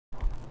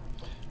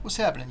What's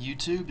happening,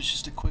 YouTube? It's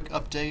just a quick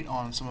update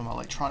on some of my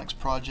electronics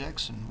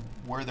projects and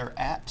where they're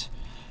at.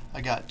 I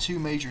got two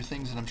major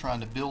things that I'm trying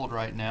to build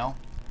right now.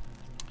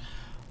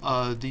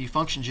 The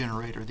function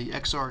generator, the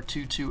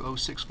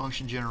XR2206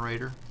 function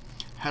generator,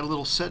 had a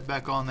little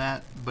setback on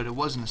that, but it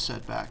wasn't a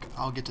setback.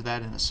 I'll get to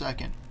that in a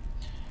second.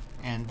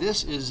 And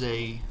this is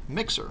a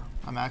mixer.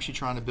 I'm actually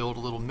trying to build a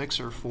little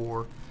mixer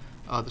for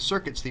the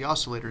circuits, the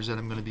oscillators that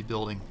I'm going to be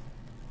building.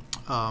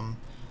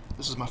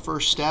 This is my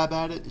first stab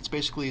at it.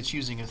 It's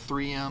using an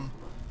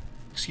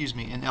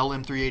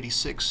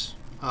LM386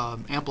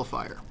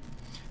 amplifier.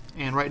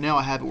 And right now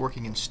I have it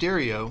working in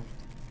stereo,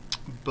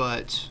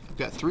 but I've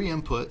got three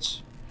inputs,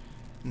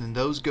 and then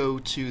those go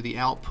to the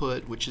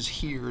output, which is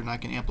here, and I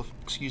can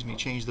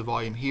change the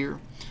volume here.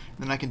 And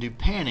then I can do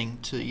panning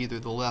to either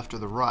the left or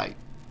the right.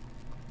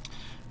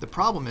 The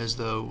problem is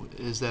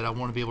that I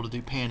want to be able to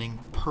do panning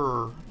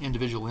per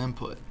individual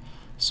input.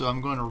 So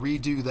I'm going to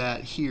redo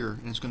that here,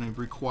 and it's going to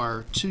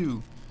require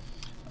two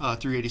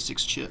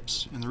 386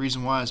 chips. And the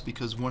reason why is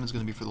because one is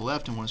going to be for the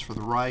left and one is for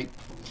the right.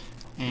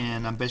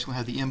 And I'm basically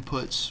have the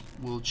inputs.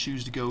 We'll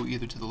choose to go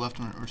either to the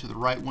left one or to the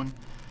right one.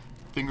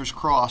 Fingers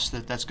crossed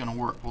that that's going to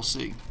work. We'll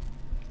see.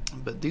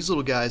 But these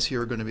little guys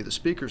here are going to be the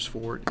speakers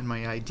for it. And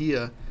my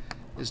idea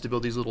is to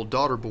build these little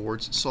daughter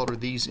boards, solder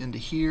these into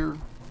here.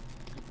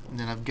 And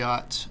then I've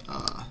got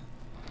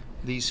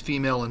these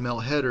female and male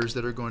headers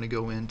that are going to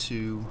go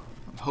into,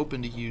 I'm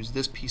hoping to use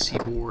this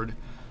PC board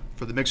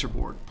for the mixer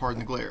board, pardon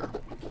the glare.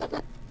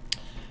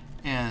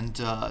 And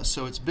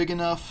so it's big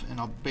enough, and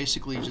I'll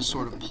basically just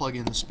sort of plug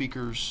in the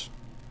speakers.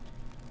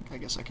 I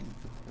guess I can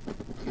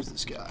use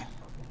this guy.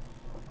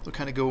 They'll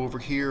kind of go over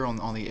here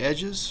on the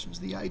edges is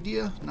the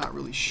idea, not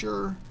really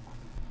sure.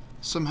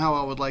 Somehow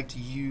I would like to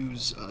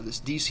use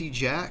this DC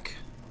jack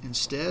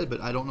instead,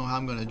 but I don't know how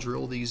I'm going to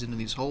drill these into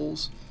these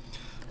holes.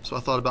 So I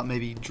thought about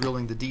maybe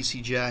drilling the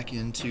DC jack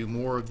into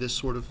more of this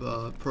sort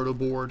of proto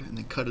board and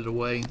then cut it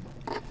away.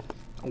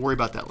 I'll worry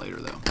about that later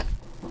though.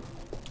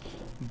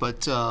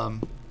 But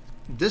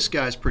this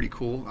guy's pretty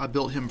cool. I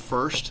built him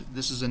first.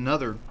 This is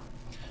another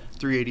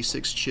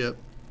 386 chip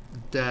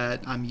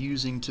that I'm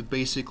using to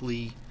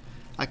basically,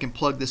 I can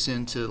plug this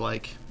into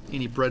like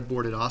any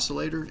breadboarded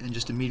oscillator and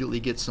just immediately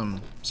get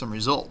some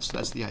results.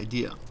 That's the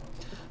idea.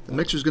 The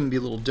mixer is going to be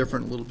a little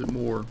different, a little bit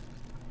more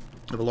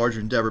of a larger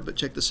endeavor, but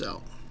check this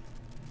out.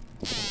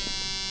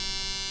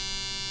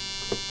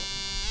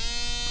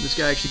 This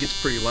guy actually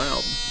gets pretty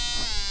loud.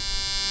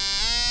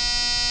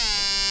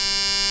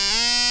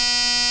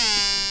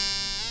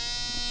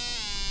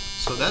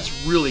 So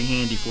that's really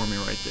handy for me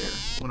right there.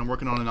 When I'm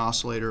working on an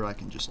oscillator, I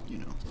can just,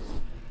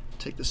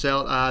 take this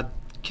out. I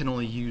can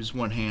only use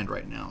one hand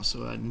right now,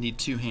 so I need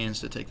two hands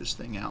to take this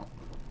thing out.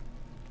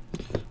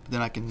 But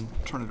then I can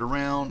turn it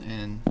around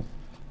and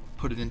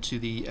put it into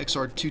the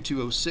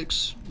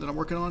XR2206 that I'm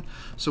working on.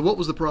 So what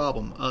was the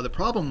problem? The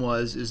problem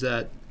is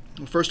that,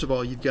 well, first of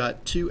all, you've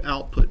got two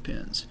output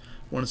pins.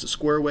 One is a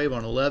square wave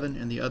on 11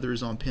 and the other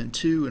is on pin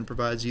 2 and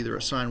provides either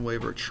a sine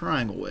wave or a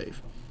triangle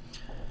wave.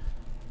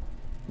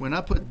 When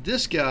I put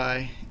this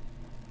guy,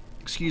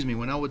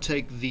 when I would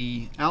take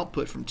the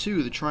output from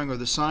 2, the triangle or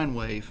the sine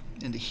wave,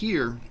 into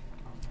here,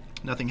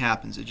 nothing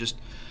happens. It just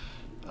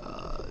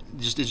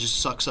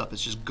sucks up.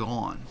 It's just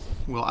gone.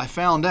 Well, I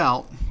found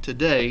out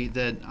today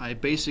that I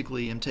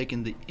basically am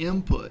taking the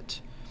input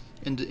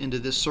into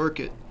this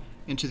circuit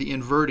into the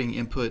inverting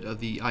input of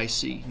the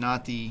IC,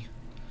 not the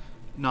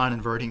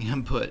non-inverting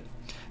input.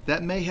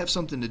 That may have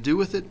something to do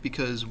with it,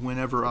 because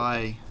whenever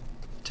I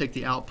take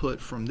the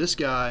output from this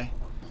guy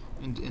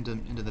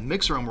into the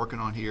mixer I'm working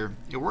on here,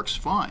 it works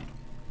fine.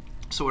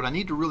 So what I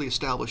need to really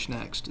establish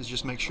next is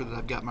just make sure that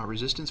I've got my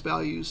resistance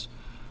values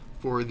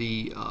for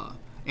the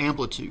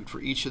amplitude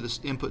for each of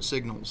the input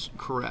signals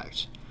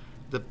correct.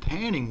 The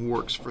panning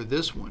works for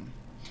this one,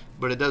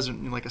 but it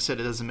doesn't, like I said,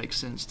 it doesn't make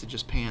sense to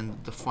just pan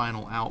the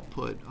final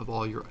output of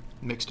all your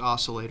mixed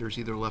oscillators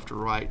either left or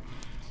right.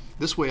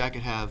 This way I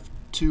could have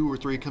 2 or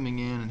 3 coming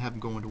in and have them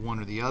go into one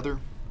or the other.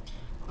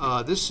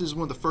 This is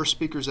one of the first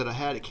speakers that I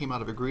had. It came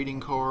out of a greeting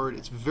card.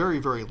 It's very,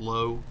 very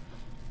low,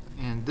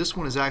 and this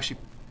one is actually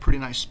a pretty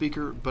nice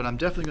speaker, but I'm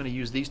definitely going to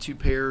use these two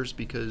pairs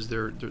because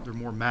they're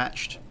more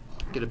matched,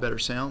 get a better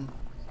sound.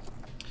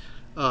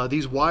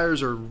 These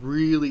wires are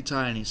really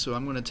tiny, so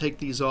I'm going to take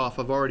these off.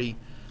 I've already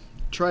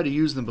tried to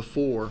use them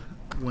before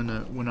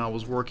when I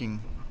was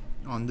working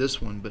on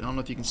this one, but I don't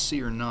know if you can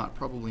see or not.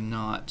 Probably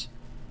not.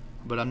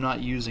 But I'm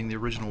not using the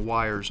original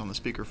wires on the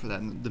speaker for that.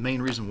 And the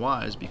main reason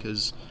why is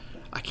because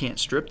I can't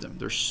strip them.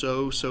 They're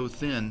so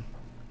thin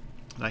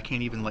that I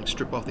can't even like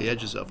strip off the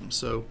edges of them.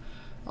 So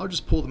I'll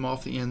just pull them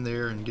off the end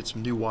there and get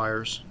some new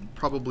wires,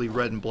 probably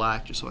red and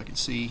black, just so I can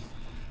see.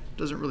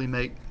 Doesn't really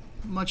make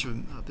much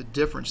of a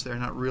difference there,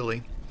 not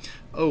really.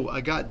 Oh,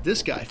 I got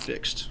this guy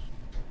fixed.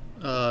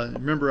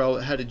 Remember,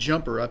 I had a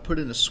jumper. I put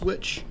in a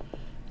switch,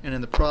 and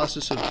in the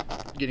process of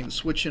getting the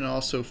switch in, I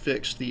also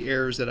fixed the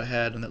errors that I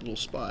had in that little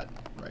spot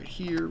right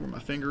here where my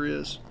finger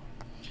is.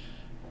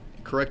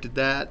 Corrected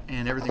that,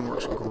 and everything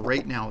works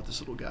great now with this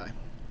little guy.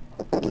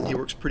 He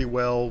works pretty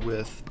well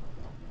with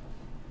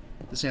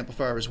this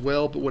amplifier as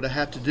well. But what I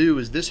have to do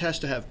is this has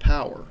to have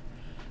power,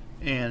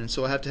 and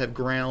so I have to have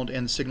ground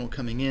and signal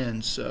coming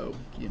in. So,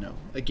 you know,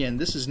 again,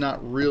 this is not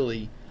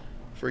really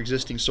for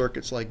existing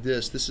circuits like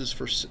this. This is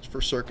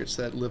for circuits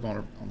that live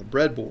on the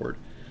breadboard,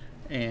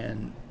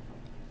 and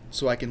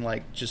so I can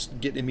like just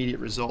get immediate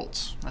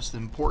results. That's the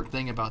important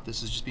thing about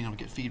this, is just being able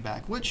to get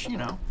feedback, which, you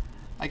know,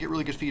 I get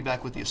really good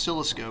feedback with the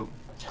oscilloscope,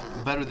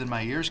 better than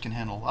my ears can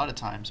handle a lot of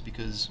times,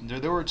 because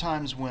there were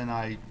times when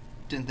I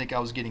didn't think I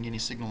was getting any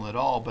signal at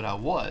all, but I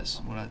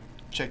was when I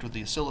checked with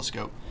the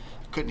oscilloscope.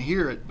 Couldn't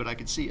hear it, but I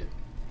could see it.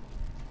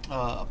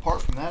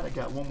 Apart from that, I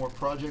got one more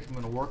project I'm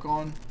going to work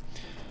on.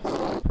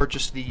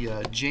 Purchased the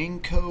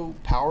Janeco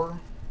power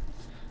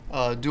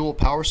dual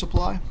power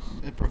supply.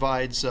 It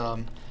provides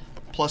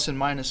plus and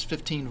minus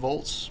 15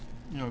 volts,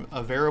 you know,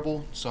 a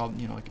variable. So,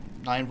 you know, like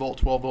 9 volt,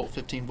 12 volt,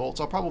 15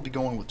 volts. I'll probably be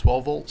going with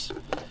 12 volts.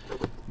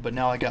 But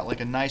now I got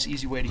like a nice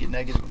easy way to get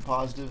negative and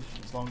positive,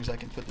 as long as I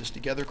can put this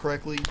together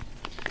correctly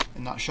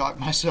and not shock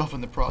myself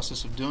in the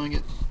process of doing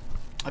it.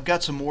 I've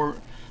got some more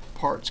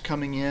parts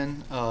coming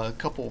in, a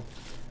couple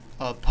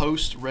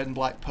posts, red and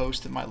black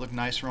posts that might look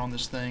nicer on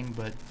this thing,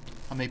 but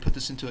I may put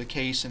this into a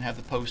case and have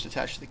the post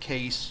attached to the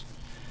case.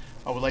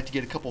 I would like to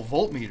get a couple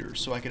voltmeters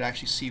so I could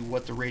actually see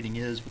what the rating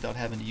is without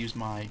having to use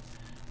my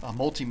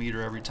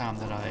multimeter every time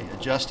that I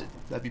adjust it.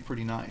 That'd be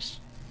pretty nice.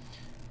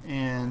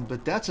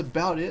 But that's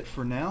about it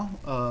for now.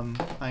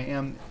 I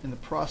am in the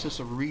process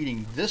of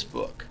reading this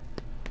book,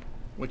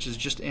 which is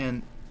just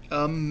an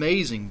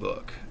amazing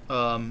book.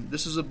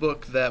 This is a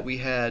book that we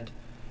had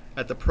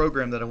at the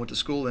program that I went to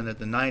school in at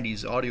the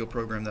 90s, audio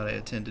program that I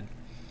attended.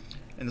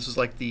 And this is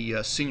like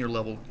the senior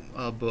level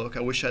book.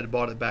 I wish I had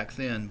bought it back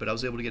then, but I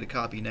was able to get a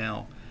copy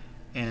now.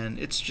 And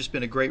it's just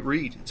been a great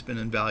read. It's been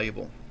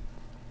invaluable.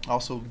 I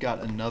also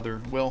got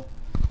another, well,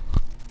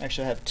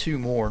 actually I have two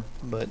more,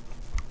 but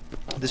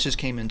this just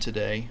came in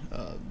today,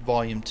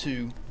 volume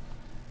 2.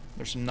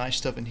 There's some nice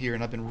stuff in here,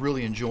 and I've been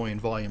really enjoying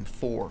volume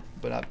 4,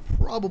 but I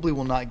probably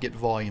will not get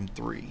volume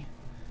 3.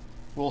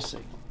 We'll see.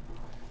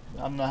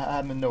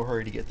 I'm in no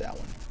hurry to get that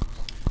one.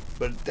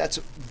 But that's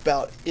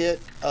about it.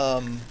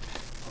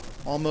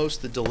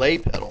 Almost the delay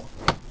pedal.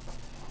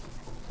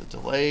 The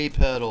delay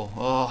pedal.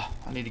 Oh,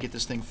 I need to get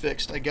this thing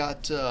fixed. I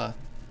got 2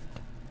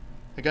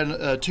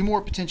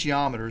 more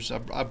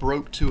potentiometers. I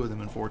broke 2 of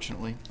them,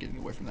 unfortunately. Getting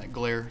away from that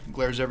glare.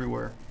 Glare's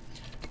everywhere.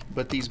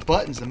 But these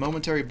buttons, the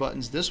momentary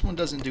buttons, this one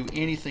doesn't do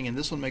anything, and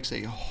this one makes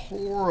a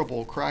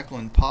horrible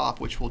crackling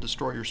pop, which will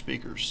destroy your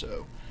speakers.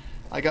 So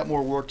I got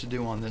more work to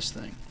do on this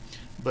thing.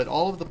 But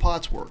all of the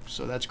pots work,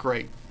 so that's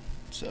great.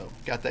 So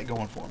got that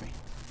going for me.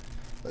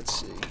 Let's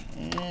see,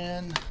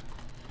 and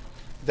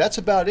that's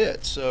about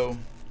it. So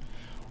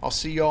I'll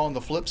see y'all on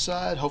the flip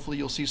side. Hopefully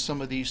you'll see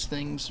some of these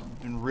things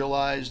been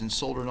realized and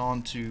soldered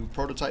on to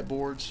prototype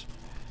boards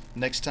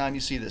next time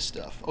you see this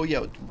stuff. Oh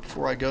yeah,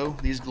 before I go,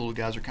 these little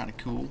guys are kind of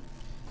cool.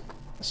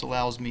 This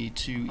allows me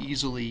to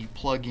easily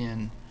plug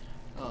in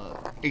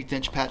 1/8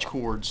 inch patch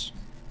cords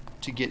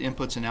to get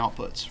inputs and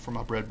outputs for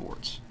my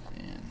breadboards,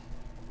 and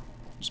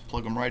just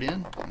plug them right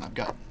in, and I've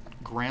got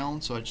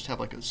ground, so I just have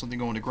like something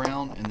going to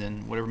ground, and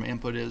then whatever my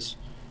input is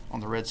on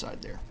the red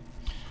side there.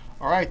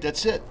 Alright,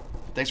 that's it.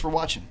 Thanks for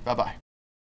watching. Bye bye.